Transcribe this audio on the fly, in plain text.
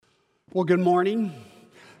Well, good morning.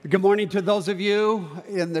 Good morning to those of you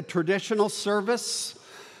in the traditional service.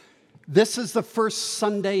 This is the first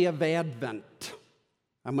Sunday of Advent.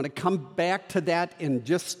 I'm going to come back to that in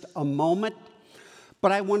just a moment,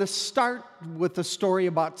 but I want to start with a story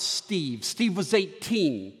about Steve. Steve was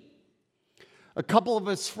 18. A couple of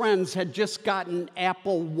his friends had just gotten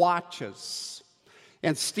Apple Watches,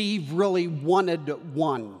 and Steve really wanted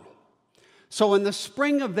one. So in the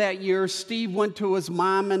spring of that year, Steve went to his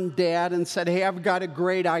mom and dad and said, "Hey, I've got a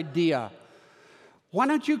great idea. Why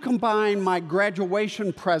don't you combine my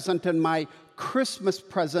graduation present and my Christmas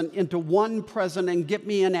present into one present and get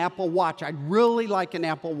me an Apple Watch? I'd really like an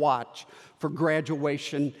Apple Watch for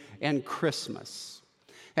graduation and Christmas."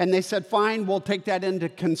 And they said, "Fine, we'll take that into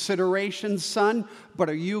consideration, son, but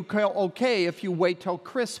are you okay if you wait till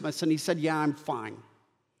Christmas?" And he said, "Yeah, I'm fine."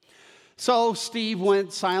 So Steve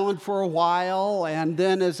went silent for a while, and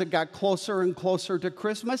then as it got closer and closer to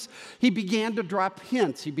Christmas, he began to drop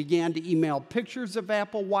hints. He began to email pictures of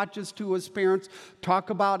Apple Watches to his parents,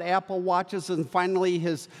 talk about Apple Watches, and finally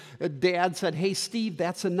his dad said, "Hey, Steve,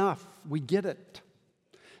 that's enough. We get it.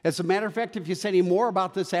 As a matter of fact, if you say any more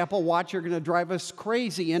about this Apple Watch, you're going to drive us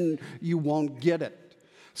crazy, and you won't get it."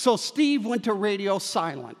 So Steve went to radio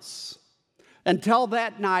silence until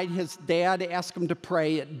that night his dad asked him to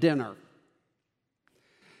pray at dinner.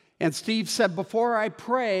 And Steve said, "Before I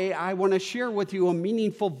pray, I want to share with you a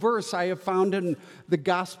meaningful verse I have found in the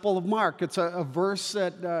Gospel of Mark. It's a verse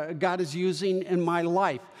that God is using in my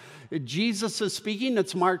life. Jesus is speaking.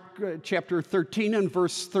 It's Mark chapter 13 and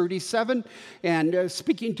verse 37. And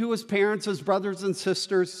speaking to his parents, his brothers and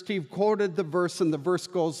sisters, Steve quoted the verse, and the verse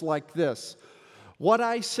goes like this: "What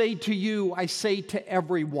I say to you, I say to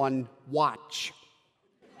everyone, watch."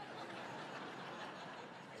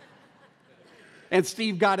 And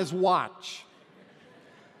Steve got his watch.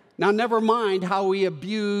 Now, never mind how he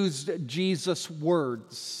abused Jesus'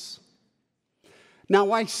 words.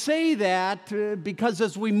 Now, I say that because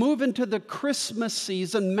as we move into the Christmas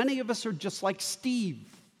season, many of us are just like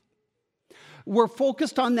Steve. We're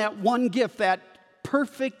focused on that one gift, that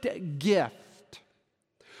perfect gift.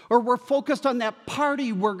 Or we're focused on that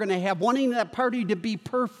party we're going to have, wanting that party to be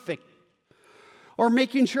perfect. Or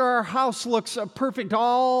making sure our house looks perfect,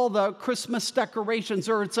 all the Christmas decorations,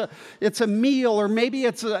 or it's a meal, or maybe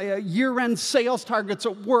it's a year-end sales targets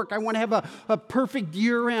at work. I want to have a perfect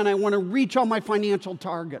year-end. I want to reach all my financial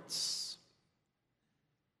targets.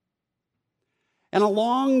 And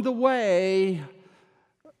along the way,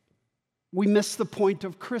 we miss the point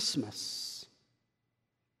of Christmas.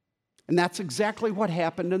 And that's exactly what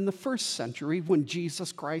happened in the first century when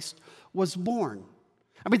Jesus Christ was born.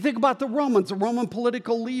 I mean, think about the Romans, the Roman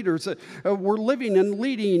political leaders that were living and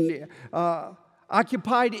leading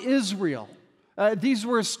occupied Israel. These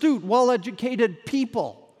were astute, well-educated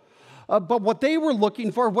people. But what they were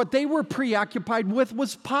looking for, what they were preoccupied with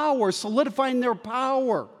was power, solidifying their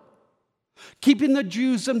power, keeping the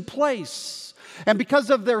Jews in place. And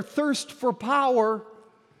because of their thirst for power,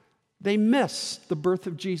 they missed the birth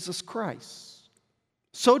of Jesus Christ.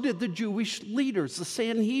 So did the Jewish leaders, the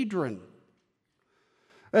Sanhedrin.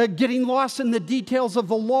 Getting lost in the details of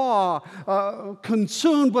the law,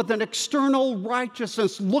 consumed with an external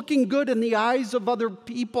righteousness, looking good in the eyes of other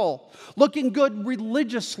people, looking good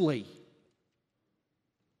religiously.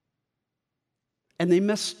 And they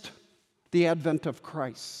missed the advent of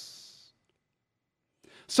Christ.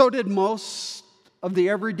 So did most of the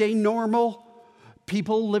everyday normal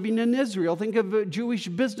people living in Israel. Think of Jewish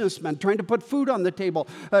businessmen trying to put food on the table,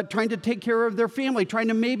 trying to take care of their family, trying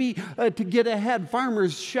to maybe to get ahead,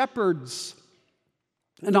 farmers, shepherds,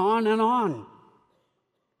 and on and on.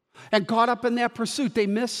 And caught up in that pursuit, they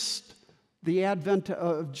missed the advent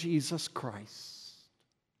of Jesus Christ.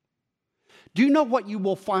 Do you know what you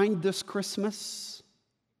will find this Christmas?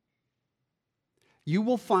 You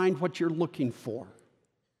will find what you're looking for.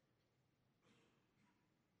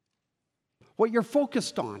 What you're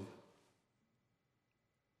focused on,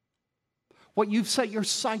 what you've set your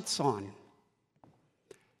sights on.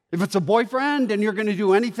 If it's a boyfriend and you're going to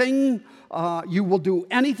do anything, you will do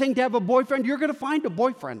anything to have a boyfriend, you're going to find a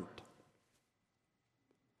boyfriend.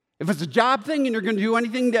 If it's a job thing and you're going to do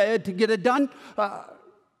anything to get it done,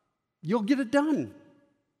 you'll get it done.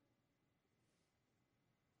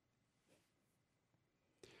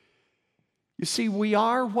 You see, we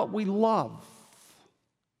are what we love.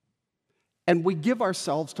 And we give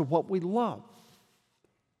ourselves to what we love.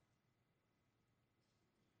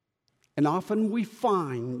 And often we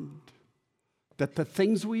find that the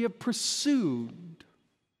things we have pursued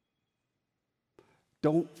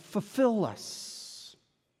don't fulfill us,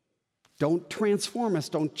 don't transform us,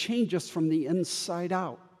 don't change us from the inside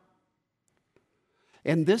out.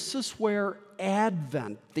 And this is where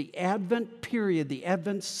Advent, the Advent period, the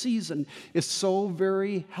Advent season is so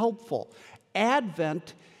very helpful.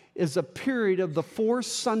 Advent is a period of the 4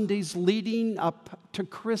 Sundays leading up to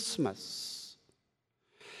Christmas.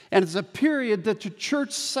 And it's a period that the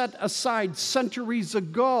church set aside centuries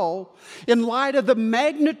ago in light of the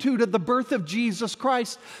magnitude of the birth of Jesus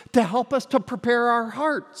Christ to help us to prepare our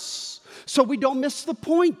hearts so we don't miss the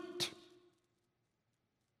point.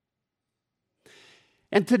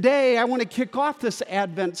 And today I want to kick off this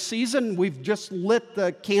Advent season. We've just lit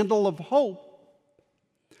the candle of hope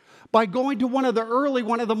by going to one of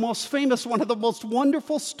the most famous, one of the most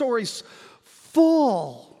wonderful stories,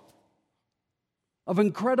 full of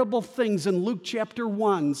incredible things in Luke chapter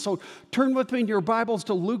 1. So turn with me in your Bibles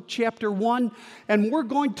to Luke chapter 1, and we're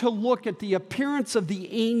going to look at the appearance of the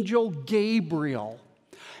angel Gabriel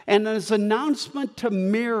and his announcement to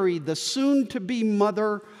Mary, the soon-to-be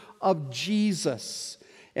mother of Jesus.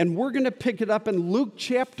 And we're going to pick it up in Luke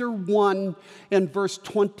chapter 1 and verse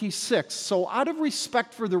 26. So out of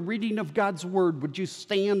respect for the reading of God's word, would you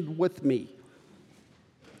stand with me?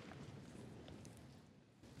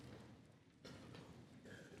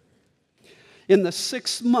 In the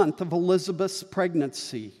 6th month of Elizabeth's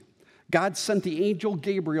pregnancy, God sent the angel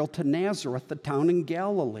Gabriel to Nazareth, the town in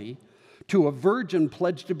Galilee, to a virgin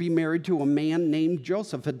pledged to be married to a man named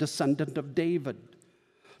Joseph, a descendant of David.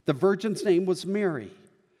 The virgin's name was Mary.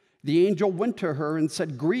 The angel went to her and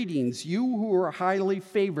said, "Greetings, you who are highly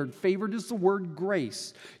favored." Favored is the word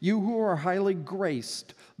grace. "You who are highly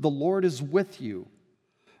graced, the Lord is with you."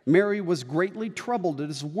 Mary was greatly troubled at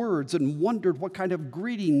his words and wondered what kind of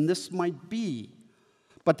greeting this might be.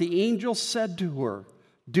 But the angel said to her,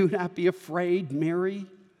 "Do not be afraid, Mary.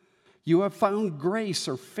 You have found grace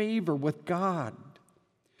or favor with God.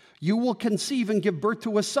 You will conceive and give birth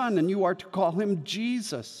to a son, and you are to call him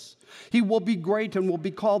Jesus. He will be great and will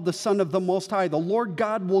be called the Son of the Most High. The Lord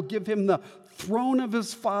God will give him the throne of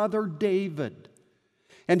his father David,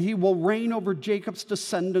 and he will reign over Jacob's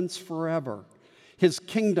descendants forever. His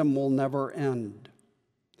kingdom will never end."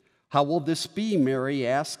 "How will this be?" Mary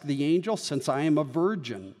asked the angel, "since I am a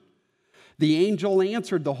virgin?" The angel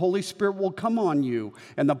answered, "The Holy Spirit will come on you,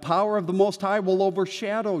 and the power of the Most High will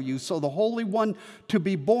overshadow you. So the Holy One to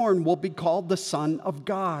be born will be called the Son of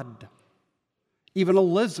God. Even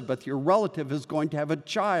Elizabeth, your relative, is going to have a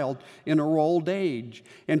child in her old age,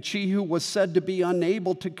 and she who was said to be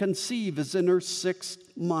unable to conceive is in her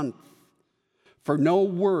 6th month. For no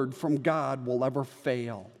word from God will ever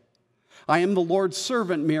fail." "I am the Lord's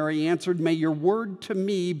servant," Mary answered. "May your word to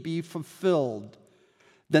me be fulfilled."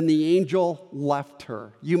 Then the angel left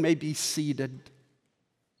her. You may be seated.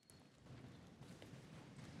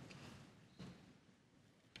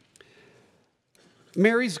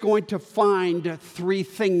 Mary's going to find 3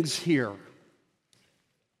 things here: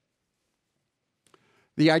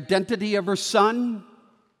 the identity of her son,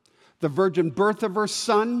 the virgin birth of her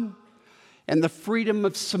son, and the freedom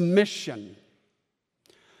of submission.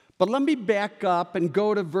 But let me back up and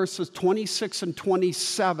go to verses 26 and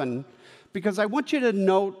 27, because I want you to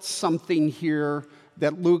note something here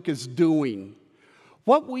that Luke is doing.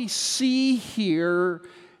 What we see here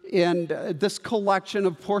in this collection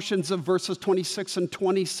of portions of verses 26 and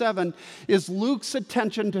 27 is Luke's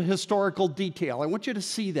attention to historical detail. I want you to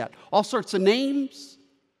see that. All sorts of names,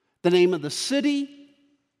 the name of the city,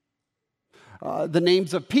 the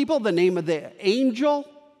names of people, the name of the angel,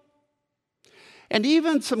 and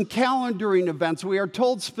even some calendaring events. We are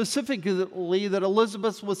told specifically that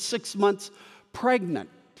Elizabeth was 6 months pregnant.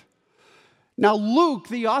 Now, Luke,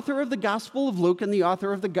 the author of the Gospel of Luke and the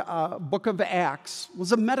author of the book of Acts,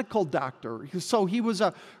 was a medical doctor. So he was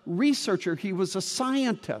a researcher. He was a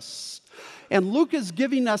scientist. And Luke is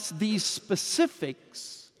giving us these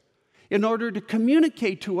specifics in order to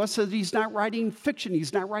communicate to us that he's not writing fiction.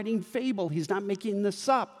 He's not writing fable. He's not making this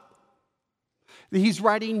up. He's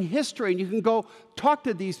writing history, and you can go talk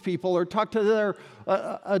to these people or talk to their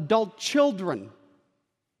adult children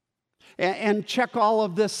and check all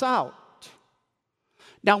of this out.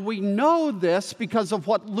 Now, we know this because of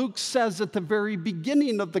what Luke says at the very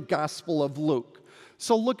beginning of the Gospel of Luke.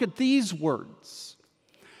 So look at these words.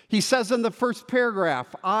 He says in the first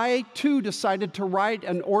paragraph, "I too decided to write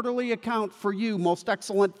an orderly account for you, most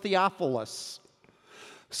excellent Theophilus,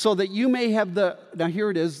 so that you may have now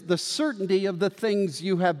here it is, the certainty of the things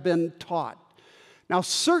you have been taught." Now,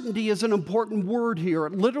 certainty is an important word here.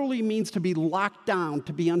 It literally means to be locked down,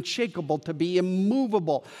 to be unshakable, to be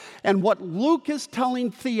immovable. And what Luke is telling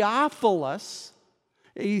Theophilus,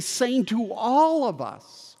 he's saying to all of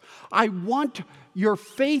us, I want your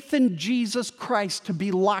faith in Jesus Christ to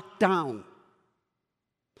be locked down.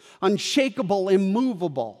 unshakable,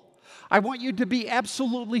 immovable. I want you to be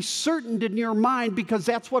absolutely certain in your mind because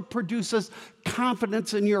that's what produces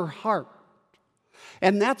confidence in your heart.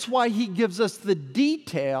 And that's why he gives us the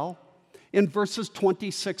detail in verses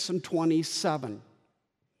 26 and 27.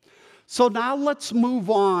 So now let's move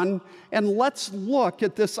on and let's look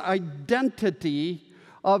at this identity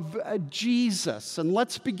of Jesus. And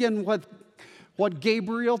let's begin with what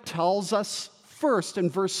Gabriel tells us first in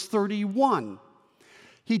verse 31.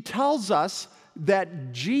 He tells us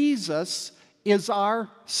that Jesus is our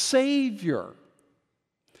Savior.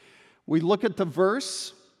 We look at the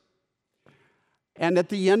verse, and at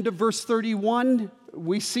the end of verse 31,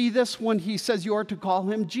 we see this when he says you are to call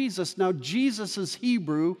him Jesus. Now, Jesus is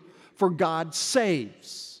Hebrew for God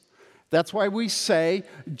saves. That's why we say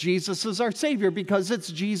Jesus is our Savior, because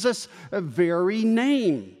it's Jesus' very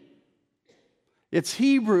name. It's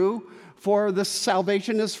Hebrew for the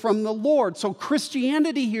salvation is from the Lord. So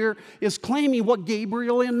Christianity here is claiming what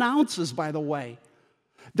Gabriel announces, by the way,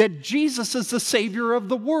 that Jesus is the Savior of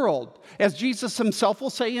the world. As Jesus himself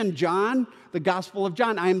will say in John, the Gospel of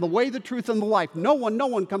John, I am the way, the truth, and the life. No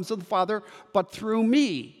one comes to the Father but through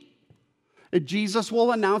me. Jesus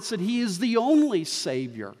will announce that he is the only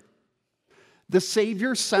Savior, the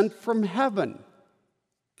Savior sent from heaven.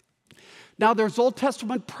 Now, there's Old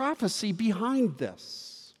Testament prophecy behind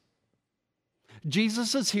this.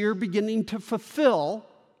 Jesus is here beginning to fulfill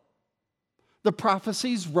the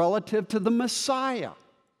prophecies relative to the Messiah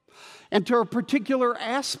and to a particular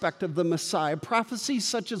aspect of the Messiah, prophecies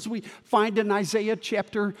such as we find in Isaiah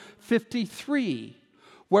chapter 53,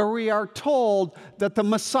 where we are told that the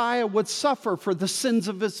Messiah would suffer for the sins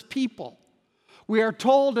of his people. We are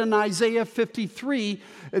told in Isaiah 53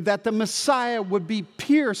 that the Messiah would be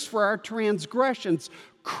pierced for our transgressions,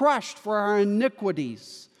 crushed for our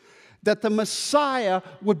iniquities, that the Messiah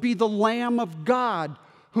would be the Lamb of God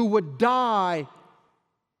who would die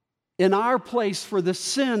in our place for the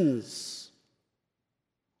sins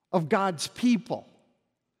of God's people.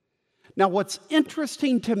 Now, what's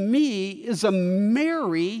interesting to me is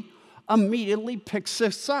Mary immediately picks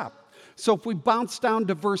this up. So if we bounce down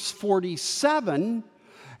to verse 47,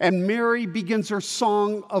 and Mary begins her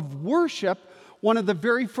song of worship, one of the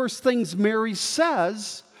very first things Mary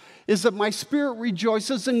says is that my spirit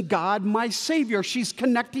rejoices in God, my Savior. She's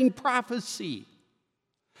connecting prophecy.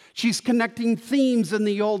 She's connecting themes in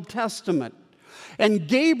the Old Testament. And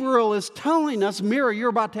Gabriel is telling us, Mary, you're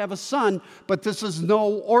about to have a son, but this is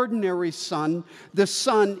no ordinary son. This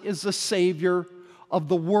son is the Savior of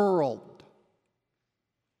the world.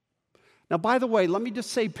 Now, by the way, let me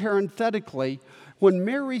just say parenthetically, when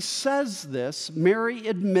Mary says this, Mary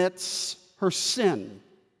admits her sin.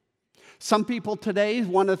 Some people today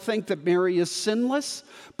want to think that Mary is sinless,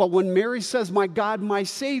 but when Mary says, my God, my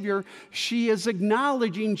Savior, she is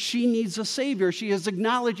acknowledging she needs a Savior. She is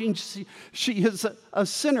acknowledging she is a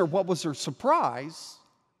sinner. What was her surprise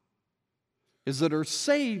is that her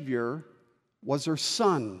Savior was her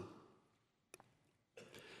son.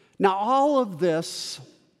 Now, all of this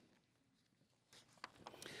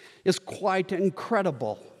is quite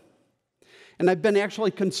incredible. And I've been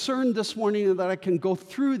actually concerned this morning that I can go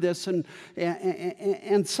through this and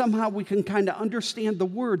somehow we can kind of understand the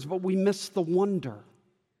words, but we miss the wonder.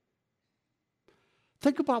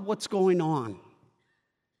 Think about what's going on.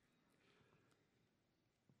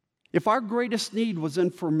 If our greatest need was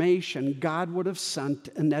information, God would have sent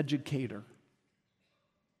an educator.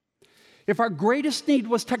 If our greatest need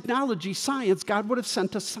was technology, science, God would have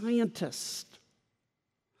sent a scientist.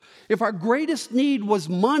 If our greatest need was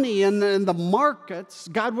money in the markets,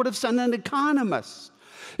 God would have sent an economist.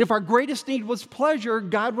 If our greatest need was pleasure,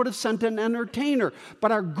 God would have sent an entertainer.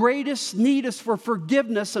 But our greatest need is for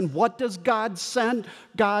forgiveness. And what does God send?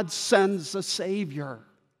 God sends a Savior.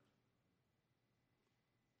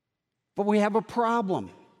 But we have a problem.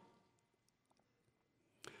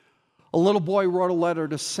 A little boy wrote a letter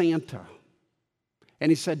to Santa. And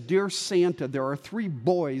he said, Dear Santa, there are 3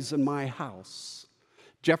 boys in my house.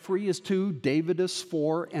 Jeffrey is 2, David is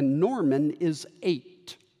 4, and Norman is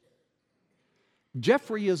 8.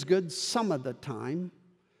 Jeffrey is good some of the time.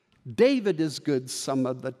 David is good some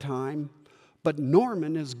of the time. But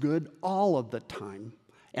Norman is good all of the time.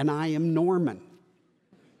 And I am Norman.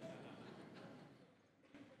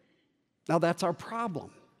 Now that's our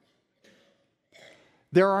problem.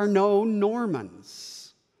 There are no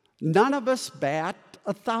Normans. None of us bat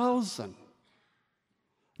 1,000.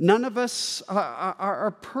 None of us are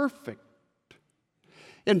perfect.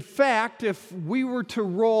 In fact, if we were to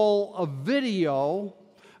roll a video,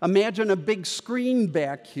 imagine a big screen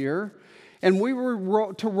back here, and we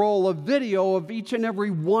were to roll a video of each and every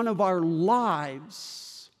one of our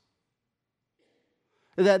lives,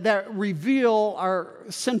 that reveal our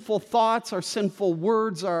sinful thoughts, our sinful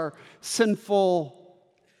words, our sinful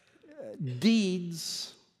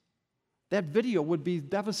deeds, that video would be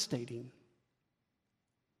devastating.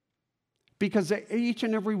 Because each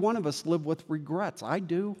and every one of us live with regrets. I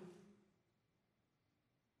do.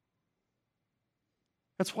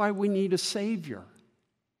 That's why we need a Savior.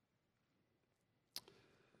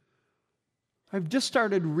 I've just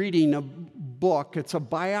started reading a book. It's a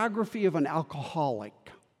biography of an alcoholic.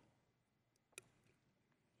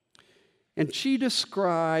 And she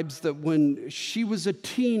describes that when she was a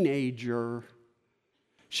teenager,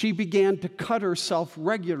 she began to cut herself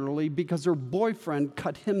regularly because her boyfriend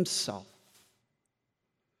cut himself.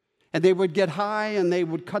 And they would get high and they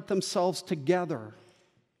would cut themselves together.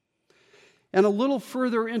 And a little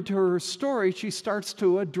further into her story, she starts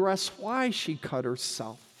to address why she cut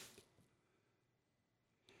herself.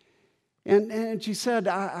 And she said,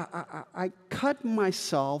 I cut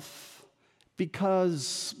myself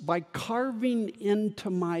because by carving into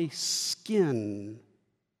my skin,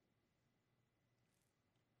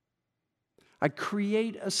 I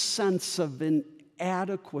create a sense of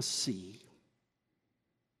inadequacy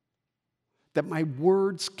that my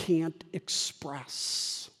words can't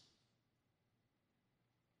express.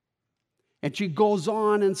 And she goes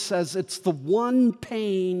on and says, it's the one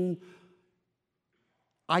pain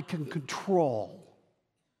I can control.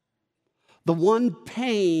 The one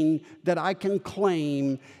pain that I can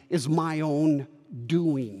claim is my own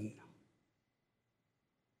doing.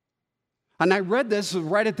 And I read this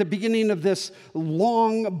right at the beginning of this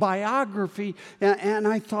long biography, and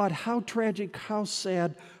I thought, how tragic, how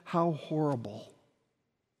sad, how horrible.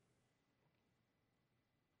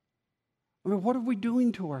 I mean, what are we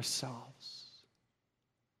doing to ourselves?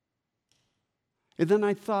 And then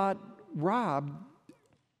I thought, Rob,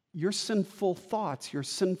 your sinful thoughts, your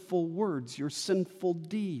sinful words, your sinful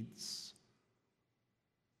deeds,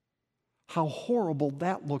 how horrible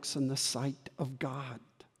that looks in the sight of God.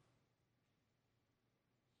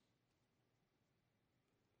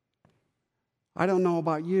 I don't know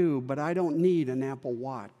about you, but I don't need an Apple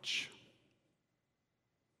Watch.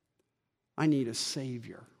 I need a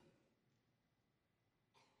Savior.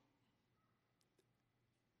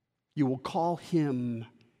 You will call him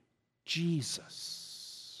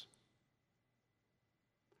Jesus.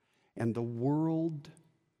 And the world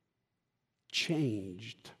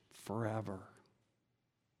changed forever.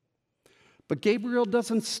 But Gabriel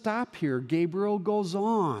doesn't stop here. Gabriel goes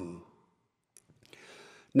on.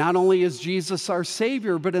 Not only is Jesus our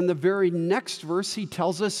Savior, but in the very next verse, he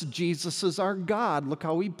tells us Jesus is our God. Look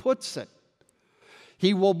how he puts it.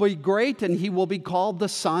 He will be great, and he will be called the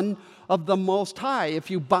Son of the Most High. If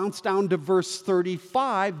you bounce down to verse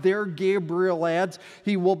 35, there Gabriel adds,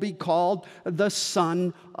 he will be called the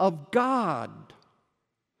Son of God.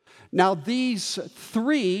 Now, these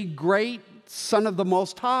three, great, Son of the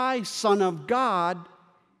Most High, Son of God,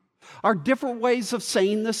 are different ways of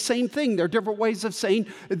saying the same thing. They're different ways of saying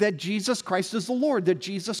that Jesus Christ is the Lord, that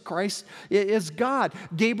Jesus Christ is God.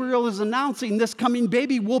 Gabriel is announcing this coming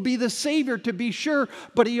baby will be the Savior, to be sure,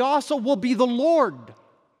 but he also will be the Lord.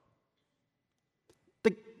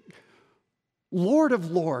 The Lord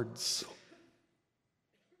of Lords.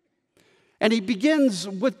 And he begins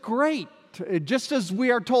with great. Just as we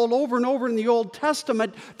are told over and over in the Old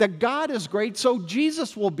Testament that God is great, so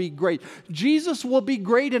Jesus will be great. Jesus will be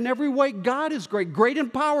great in every way. God is great. Great in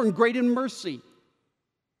power and great in mercy.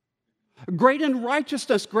 Great in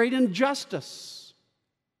righteousness, great in justice.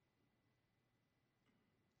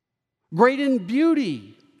 Great in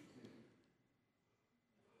beauty.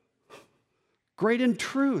 Great in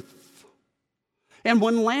truth. And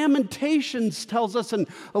when Lamentations tells us in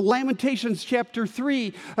Lamentations chapter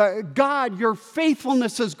 3, God, your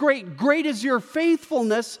faithfulness is great. Great is your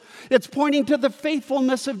faithfulness. It's pointing to the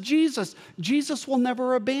faithfulness of Jesus. Jesus will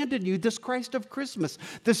never abandon you. This Christ of Christmas,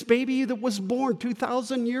 this baby that was born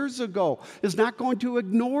 2,000 years ago is not going to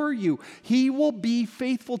ignore you. He will be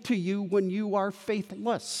faithful to you when you are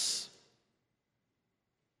faithless.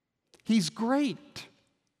 He's great.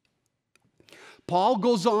 Paul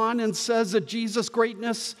goes on and says that Jesus'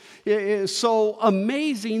 greatness is so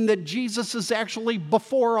amazing that Jesus is actually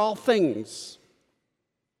before all things.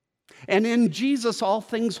 And in Jesus, all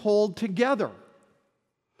things hold together.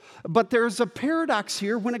 But there's a paradox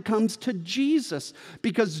here when it comes to Jesus,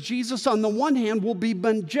 because Jesus, on the one hand, will be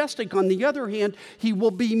majestic. On the other hand, he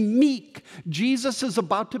will be meek. Jesus is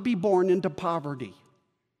about to be born into poverty.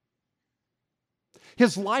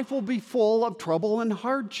 His life will be full of trouble and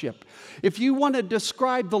hardship. If you want to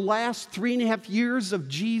describe the last 3.5 years of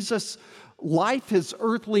Jesus' life, his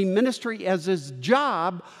earthly ministry, as his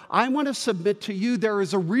job, I want to submit to you there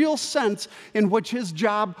is a real sense in which his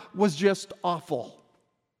job was just awful.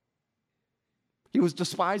 He was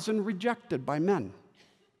despised and rejected by men.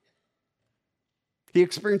 He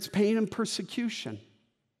experienced pain and persecution,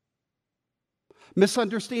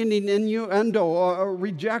 misunderstanding, innuendo, or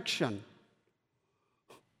rejection.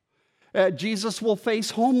 Jesus will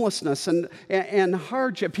face homelessness and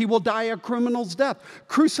hardship. He will die a criminal's death.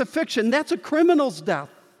 Crucifixion, that's a criminal's death.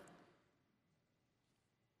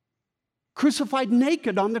 Crucified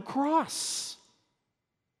naked on the cross.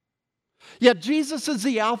 Yet Jesus is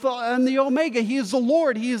the Alpha and the Omega. He is the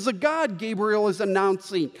Lord. He is the God, Gabriel is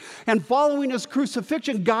announcing. And following his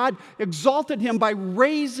crucifixion, God exalted him by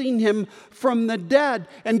raising him from the dead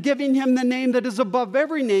and giving him the name that is above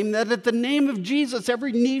every name, that at the name of Jesus,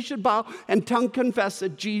 every knee should bow and tongue confess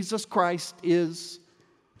that Jesus Christ is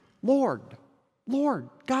Lord. Lord,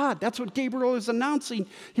 God. That's what Gabriel is announcing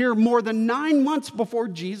here more than 9 months before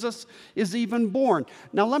Jesus is even born.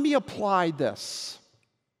 Now, let me apply this.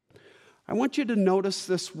 I want you to notice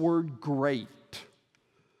this word great,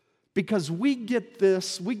 because we get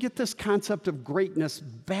this concept of greatness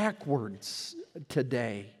backwards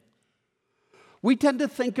today. We tend to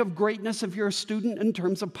think of greatness, if you're a student, in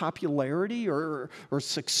terms of popularity or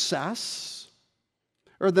success,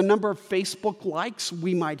 or the number of Facebook likes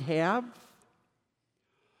we might have.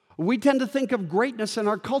 We tend to think of greatness in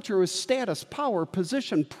our culture as status, power,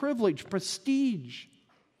 position, privilege, prestige.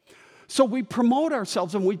 So we promote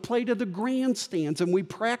ourselves and we play to the grandstands and we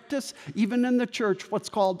practice, even in the church, what's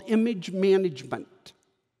called image management.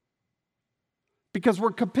 Because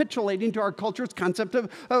we're capitulating to our culture's concept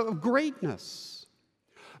of greatness.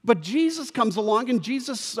 But Jesus comes along and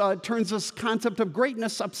Jesus turns this concept of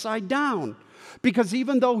greatness upside down. Because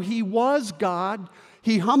even though he was God,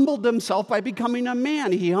 he humbled himself by becoming a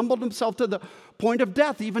man. He humbled himself to the point of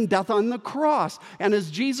death, even death on the cross. And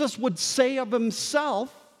as Jesus would say of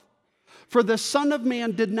himself, for the Son of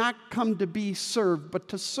Man did not come to be served, but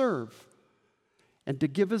to serve, and to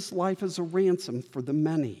give his life as a ransom for the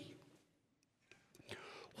many.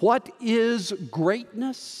 What is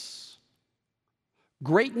greatness?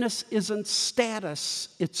 Greatness isn't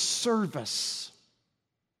status, it's service.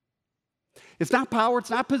 It's not power,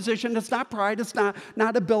 it's not position, it's not pride, it's not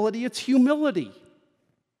ability, it's humility.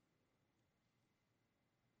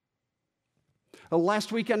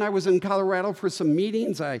 Last weekend, I was in Colorado for some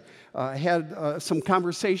meetings. I had some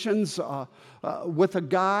conversations with a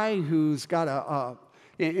guy who's got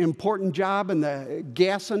an important job in the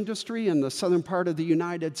gas industry in the southern part of the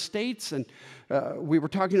United States. And we were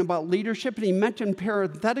talking about leadership, and he mentioned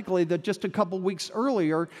parenthetically that just a couple weeks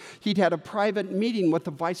earlier, he'd had a private meeting with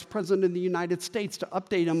the Vice President of the United States to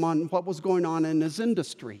update him on what was going on in his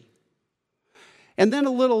industry. And then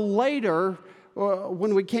a little later,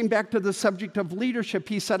 when we came back to the subject of leadership,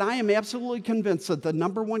 he said, I am absolutely convinced that the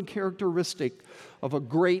number one characteristic of a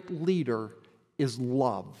great leader is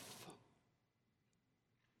love.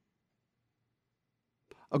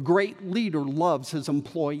 A great leader loves his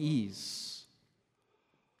employees.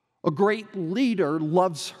 A great leader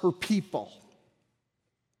loves her people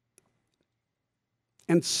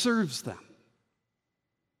and serves them.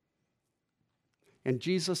 And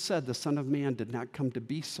Jesus said the Son of Man did not come to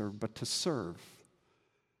be served, but to serve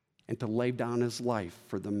and to lay down his life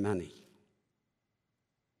for the many.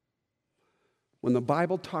 When the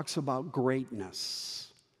Bible talks about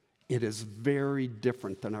greatness, it is very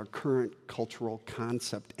different than our current cultural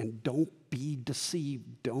concept. And don't be deceived.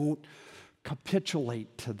 Don't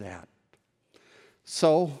capitulate to that.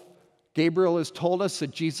 So, Gabriel has told us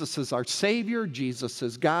that Jesus is our Savior. Jesus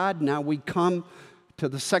is God. Now we come to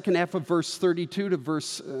the second half of verse 32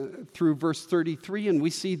 to through verse 33, and we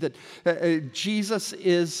see that Jesus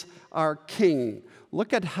is our King.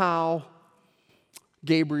 Look at how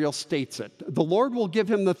Gabriel states it. The Lord will give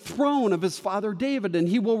him the throne of his father David, and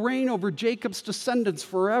he will reign over Jacob's descendants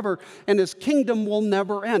forever, and his kingdom will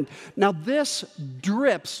never end. Now this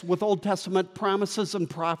drips with Old Testament promises and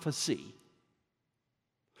prophecy.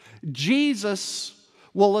 Jesus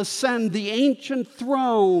will ascend the ancient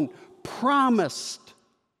throne promised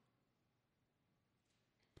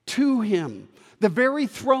to him, the very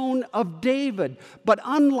throne of David. But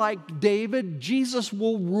unlike David, Jesus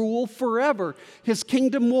will rule forever. His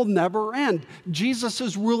kingdom will never end. Jesus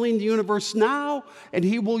is ruling the universe now, and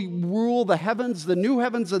he will rule the heavens and the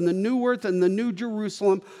new earth and the new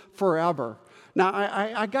Jerusalem forever. Now,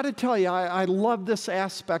 I got to tell you, I love this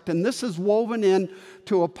aspect, and this is woven in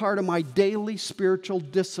to a part of my daily spiritual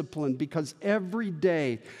discipline, because every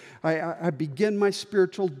day I begin my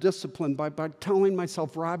spiritual discipline by telling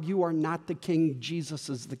myself, Rob, you are not the king, Jesus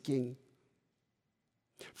is the king.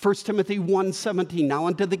 1 Timothy 1:17, now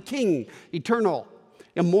unto the King, eternal,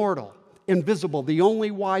 immortal, invisible, the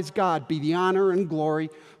only wise God, be the honor and glory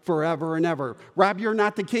forever and ever. Rob, you're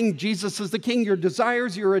not the king. Jesus is the king. Your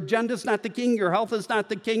desires, your agenda is not the king. Your health is not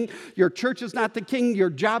the king. Your church is not the king. Your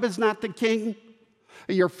job is not the king.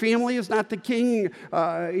 Your family is not the king.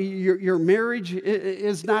 Your marriage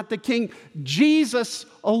is not the king. Jesus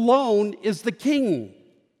alone is the king.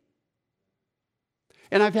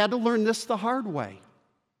 And I've had to learn this the hard way.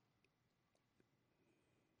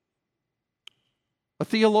 A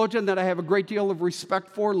theologian that I have a great deal of respect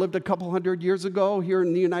for lived a couple hundred years ago here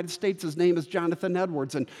in the United States. His name is Jonathan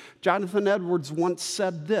Edwards. And Jonathan Edwards once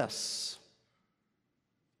said this: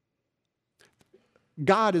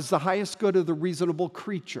 God is the highest good of the reasonable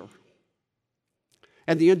creature.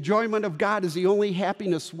 And the enjoyment of God is the only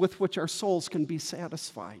happiness with which our souls can be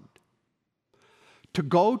satisfied. To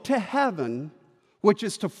go to heaven, which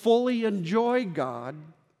is to fully enjoy God,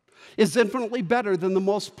 is infinitely better than the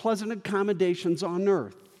most pleasant accommodations on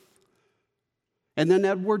earth. And then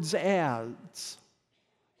Edwards adds,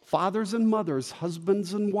 fathers and mothers,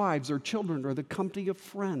 husbands and wives, or children, or the company of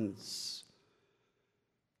friends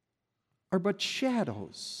are but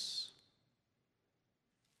shadows.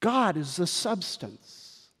 God is the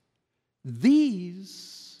substance.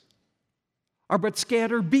 These are but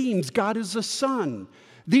scattered beams. God is the sun.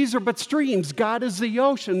 These are but streams. God is the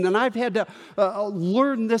ocean. And I've had to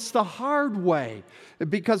learn this the hard way,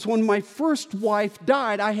 because when my first wife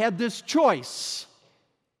died, I had this choice.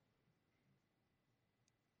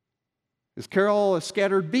 Is Carol a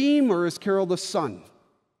scattered beam, or is Carol the sun?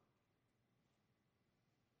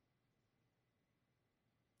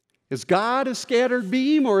 Is God a scattered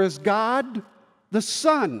beam, or is God the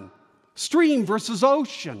sun? Stream versus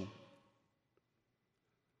ocean.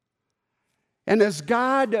 And as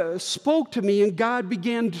God spoke to me and God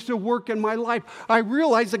began to work in my life, I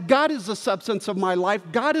realized that God is the substance of my life.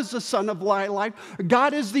 God is the sun of my life.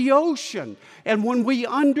 God is the ocean. And when we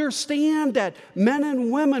understand that, men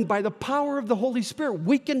and women, by the power of the Holy Spirit,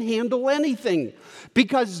 we can handle anything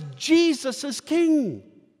because Jesus is King.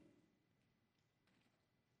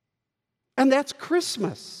 And that's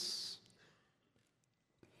Christmas.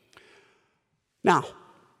 Now,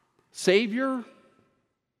 Savior,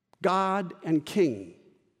 God, and King.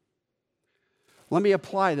 Let me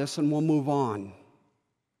apply this and we'll move on.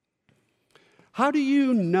 How do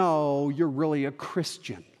you know you're really a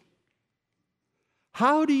Christian?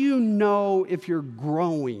 How do you know if you're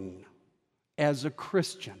growing as a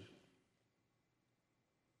Christian?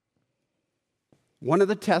 One of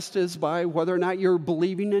the tests is by whether or not you're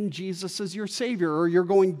believing in Jesus as your Savior, or you're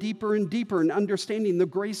going deeper and deeper in understanding the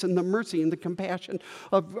grace and the mercy and the compassion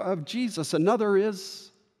of Jesus. Another is,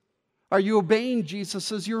 are you obeying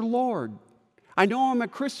Jesus as your Lord? I know I'm a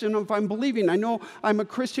Christian if I'm believing. I know I'm a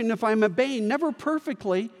Christian if I'm obeying. Never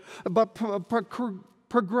perfectly, but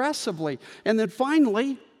progressively. And then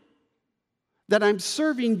finally, that I'm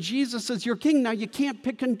serving Jesus as your King. Now, you can't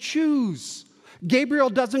pick and choose. Gabriel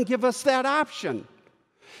doesn't give us that option.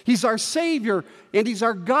 He's our Savior, and He's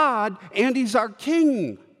our God, and He's our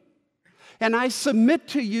King. And I submit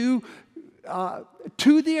to you,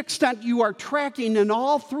 to the extent you are tracking in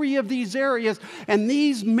all three of these areas, and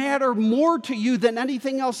these matter more to you than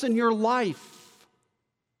anything else in your life,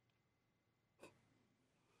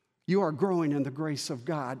 you are growing in the grace of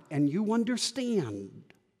God, and you understand,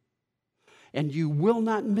 and you will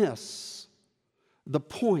not miss the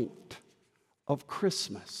point of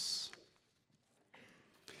Christmas.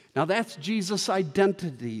 Now that's Jesus'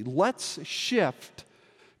 identity. Let's shift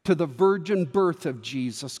to the virgin birth of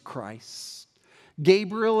Jesus Christ.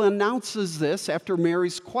 Gabriel announces this after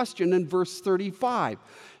Mary's question in verse 35.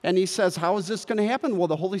 And he says, how is this going to happen? Well,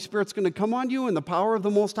 the Holy Spirit's going to come on you, and the power of the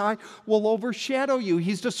Most High will overshadow you.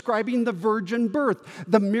 He's describing the virgin birth,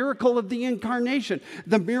 the miracle of the incarnation,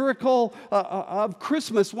 the miracle of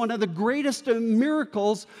Christmas, one of the greatest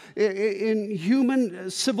miracles in human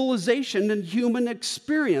civilization and human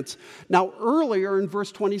experience. Now, earlier in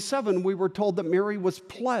verse 27, we were told that Mary was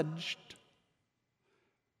pledged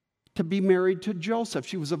to be married to Joseph.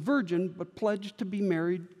 She was a virgin, but pledged to be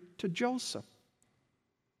married to Joseph.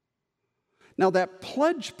 Now, that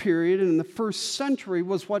pledge period in the first century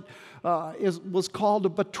was what was called a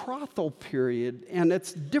betrothal period, and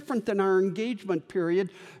it's different than our engagement period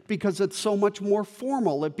because it's so much more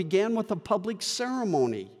formal. It began with a public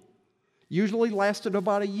ceremony, usually lasted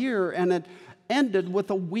about a year, and it ended with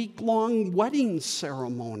a week-long wedding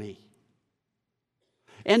ceremony.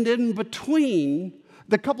 And in between,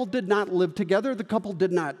 the couple did not live together. The couple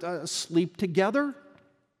did not sleep together.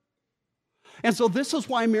 And so this is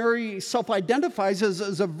why Mary self-identifies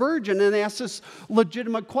as a virgin and asks this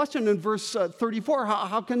legitimate question in verse 34.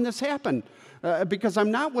 How can this happen? Because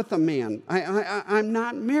I'm not with a man. I'm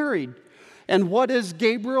not married. And what is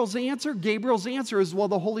Gabriel's answer? Gabriel's answer is, well,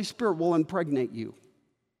 the Holy Spirit will impregnate you.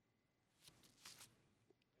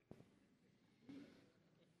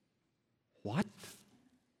 What?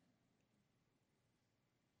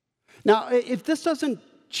 Now, if this doesn't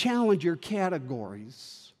challenge your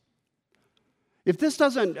categories, if this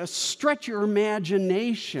doesn't stretch your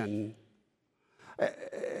imagination,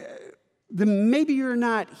 then maybe you're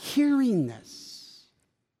not hearing this.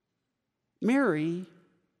 Mary,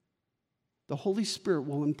 the Holy Spirit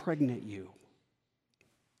will impregnate you.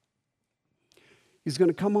 He's going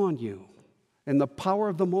to come on you, and the power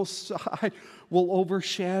of the Most High will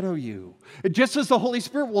overshadow you. Just as the Holy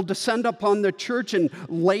Spirit will descend upon the church and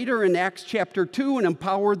later in Acts chapter 2 and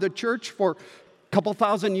empower the church for a couple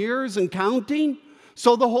thousand years and counting,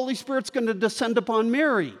 so the Holy Spirit's going to descend upon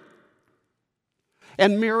Mary.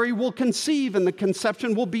 And Mary will conceive, and the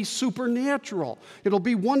conception will be supernatural. It'll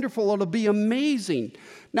be wonderful. It'll be amazing.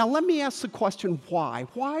 Now, let me ask the question, why?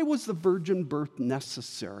 Why was the virgin birth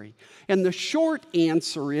necessary? And the short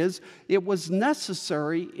answer is, it was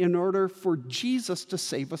necessary in order for Jesus to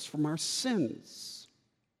save us from our sins.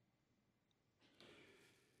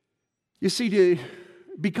 You see, to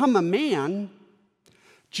become a man,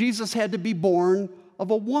 Jesus had to be born of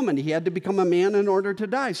a woman. He had to become a man in order to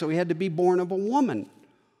die, so he had to be born of a woman.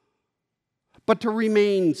 But to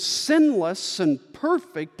remain sinless and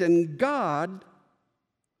perfect in God,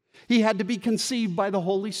 he had to be conceived by the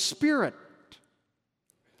Holy Spirit.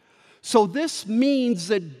 So this means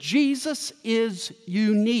that Jesus is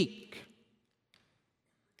unique,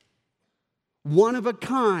 one of a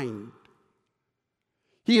kind.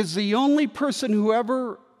 He is the only person who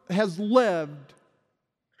ever has lived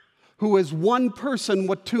who is one person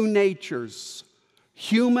with two natures,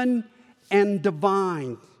 human and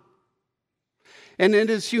divine. And in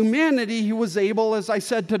his humanity, he was able, as I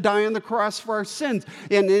said, to die on the cross for our sins.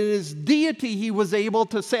 And in his deity, he was able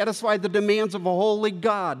to satisfy the demands of a holy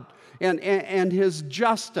God and his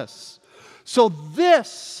justice. So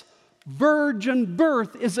this virgin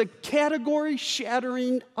birth is a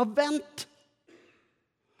category-shattering event.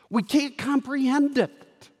 We can't comprehend it.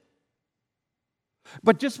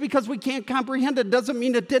 But just because we can't comprehend it doesn't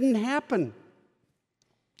mean it didn't happen.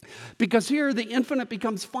 Because here the infinite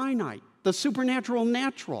becomes finite, the supernatural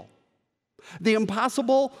natural, the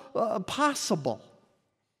impossible possible.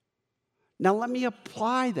 Now let me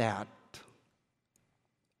apply that.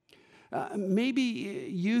 Maybe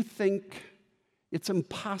you think it's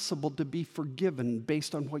impossible to be forgiven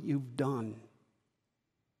based on what you've done.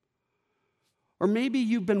 Or maybe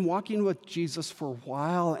you've been walking with Jesus for a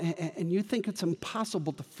while and you think it's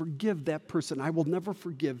impossible to forgive that person. I will never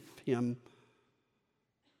forgive him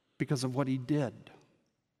because of what he did.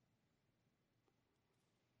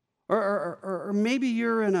 Or maybe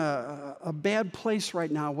you're in a bad place right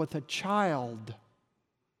now with a child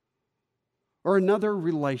or another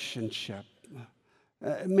relationship.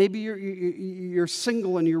 Maybe you're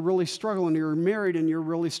single and you're really struggling. You're married and you're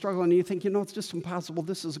really struggling. And you think, it's just impossible.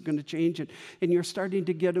 This isn't going to change it. And you're starting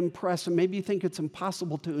to get impressed. And maybe you think it's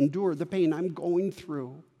impossible to endure the pain I'm going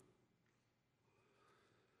through.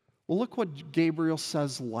 Well, look what Gabriel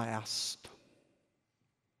says last.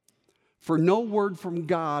 For no word from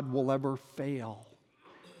God will ever fail.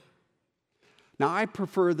 Now, I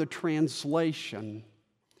prefer the translation,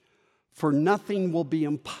 for nothing will be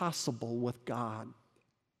impossible with God.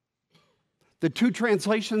 The two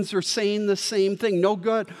translations are saying the same thing.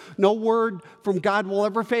 No word from God will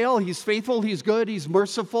ever fail. He's faithful, he's good, he's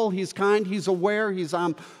merciful, he's kind, he's aware, he's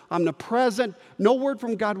omnipresent. No word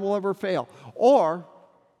from God will ever fail. Or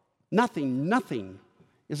nothing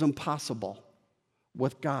is impossible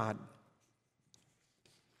with God.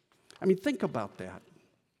 I mean, think about that.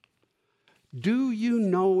 Do you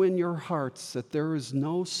know in your hearts that there is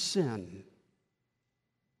no sin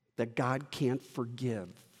that God can't forgive?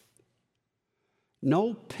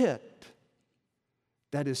 No pit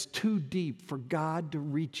that is too deep for God to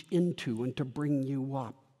reach into and to bring you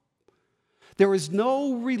up. There is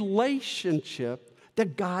no relationship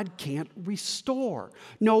that God can't restore.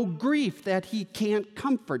 No grief that he can't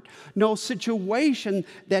comfort. No situation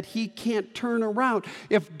that he can't turn around.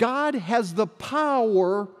 If God has the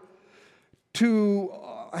power to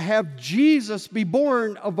have Jesus be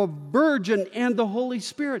born of a virgin and the Holy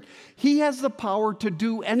Spirit, he has the power to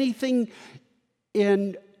do anything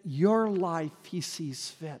in your life he sees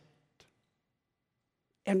fit.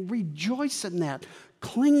 And rejoice in that.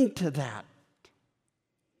 Cling to that.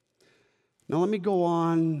 Now let me go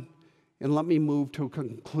on And let me move to a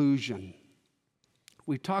conclusion.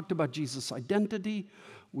 We've talked about Jesus' identity.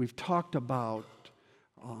 We've talked about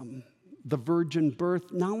the virgin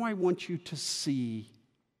birth. Now I want you to see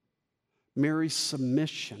Mary's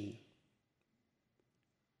submission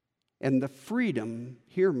and the freedom,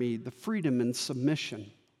 hear me, the freedom in submission.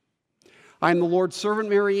 I am the Lord's servant,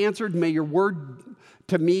 Mary answered. May your word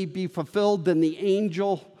to me be fulfilled. Then the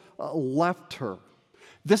angel left her.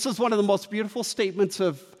 This is one of the most beautiful statements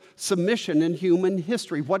of submission in human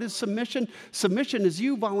history. What is submission? Submission is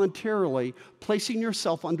you voluntarily placing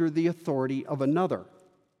yourself under the authority of another.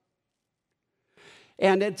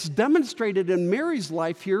 And it's demonstrated in Mary's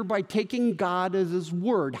life here by taking God as his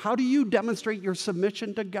word. How do you demonstrate your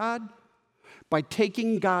submission to God? By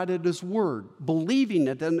taking God at his word, believing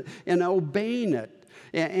it and obeying it.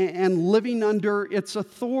 And living under its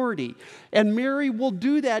authority. And Mary will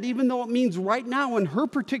do that even though it means right now in her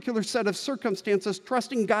particular set of circumstances,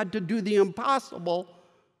 trusting God to do the impossible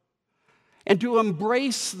and to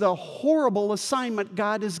embrace the horrible assignment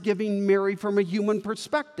God is giving Mary from a human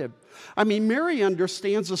perspective. I mean, Mary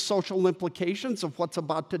understands the social implications of what's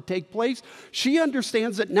about to take place. She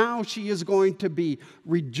understands that now she is going to be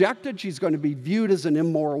rejected. She's going to be viewed as an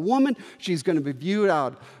immoral woman. She's going to be viewed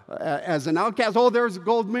out as an outcast. Oh, there's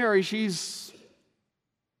Gold Mary. She's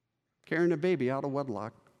carrying a baby out of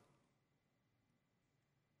wedlock.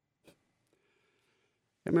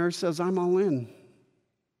 And Mary says, I'm all in.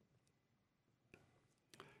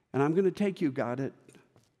 And I'm going to take you, God, at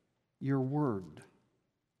your word.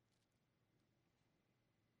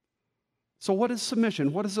 So what is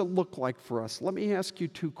submission? What does it look like for us? Let me ask you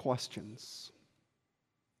two questions.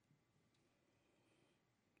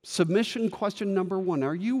 Submission question number one.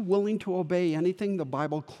 Are you willing to obey anything the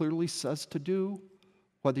Bible clearly says to do,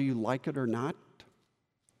 whether you like it or not?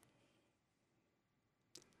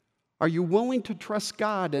 Are you willing to trust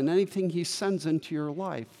God in anything he sends into your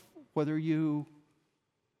life, whether you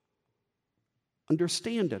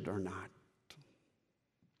understand it or not?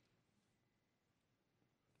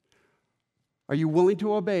 Are you willing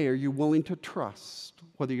to obey? Are you willing to trust,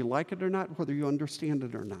 whether you like it or not, whether you understand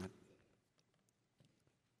it or not?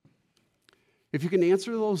 If you can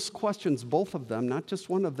answer those questions, both of them, not just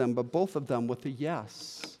one of them, but both of them with a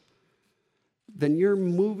yes, then you're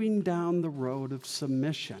moving down the road of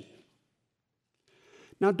submission.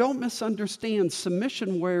 Now, don't misunderstand.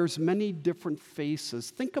 Submission wears many different faces.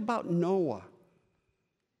 Think about Noah.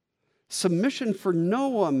 Submission for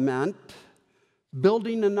Noah meant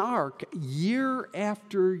building an ark year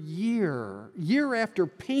after year after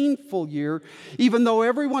painful year, even though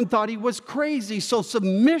everyone thought he was crazy. So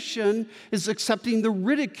submission is accepting the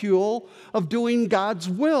ridicule of doing God's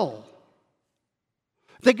will.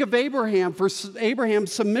 Think of Abraham. For Abraham,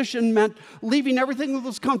 submission meant leaving everything that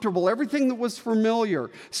was comfortable, everything that was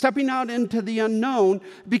familiar, stepping out into the unknown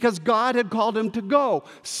because God had called him to go.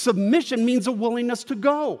 Submission means a willingness to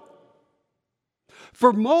go.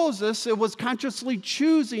 For Moses, it was consciously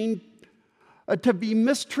choosing to be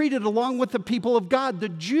mistreated along with the people of God, the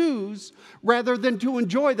Jews, rather than to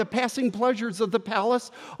enjoy the passing pleasures of the palace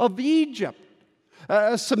of Egypt.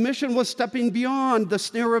 Submission was stepping beyond the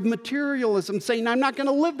snare of materialism, saying, I'm not going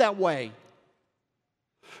to live that way.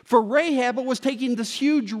 For Rahab, it was taking this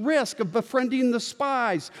huge risk of befriending the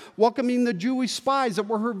spies, welcoming the Jewish spies that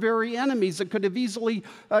were her very enemies that could have easily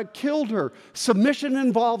killed her. Submission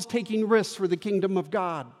involves taking risks for the kingdom of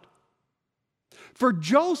God. For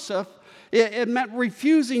Joseph, it meant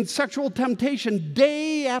refusing sexual temptation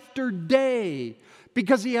day after day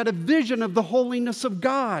because he had a vision of the holiness of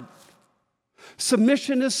God.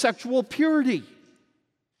 Submission is sexual purity.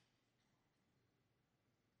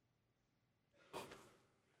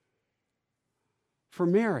 For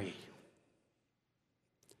Mary,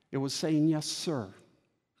 it was saying, yes, sir.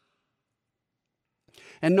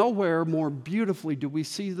 And nowhere more beautifully do we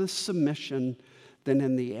see this submission than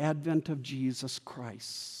in the advent of Jesus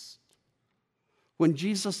Christ. When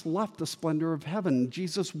Jesus left the splendor of heaven,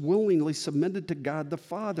 Jesus willingly submitted to God the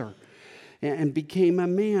Father and became a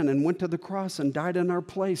man and went to the cross and died in our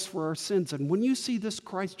place for our sins. And when you see this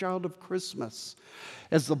Christ child of Christmas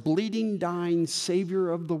as the bleeding, dying Savior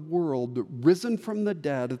of the world, risen from the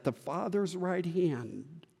dead at the Father's right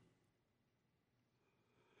hand,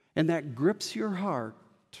 and that grips your heart,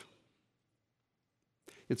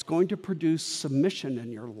 it's going to produce submission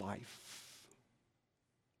in your life.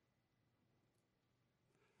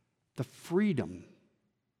 The freedom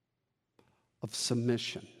of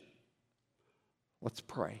submission. Let's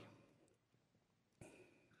pray.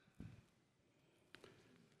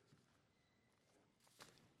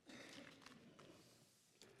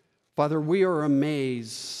 Father, we are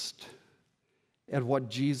amazed at what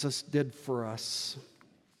Jesus did for us.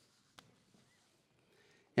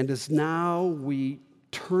 And as now we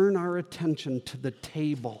turn our attention to the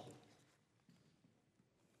table,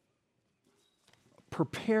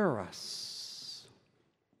 prepare us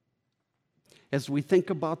as we think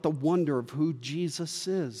about the wonder of who Jesus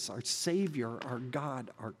is, our Savior, our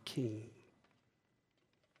God, our King.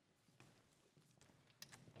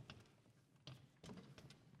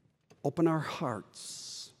 Open our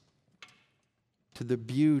hearts to the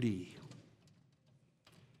beauty.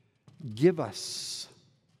 Give us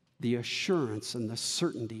the assurance and the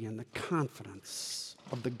certainty and the confidence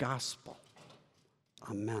of the gospel.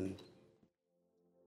 Amen.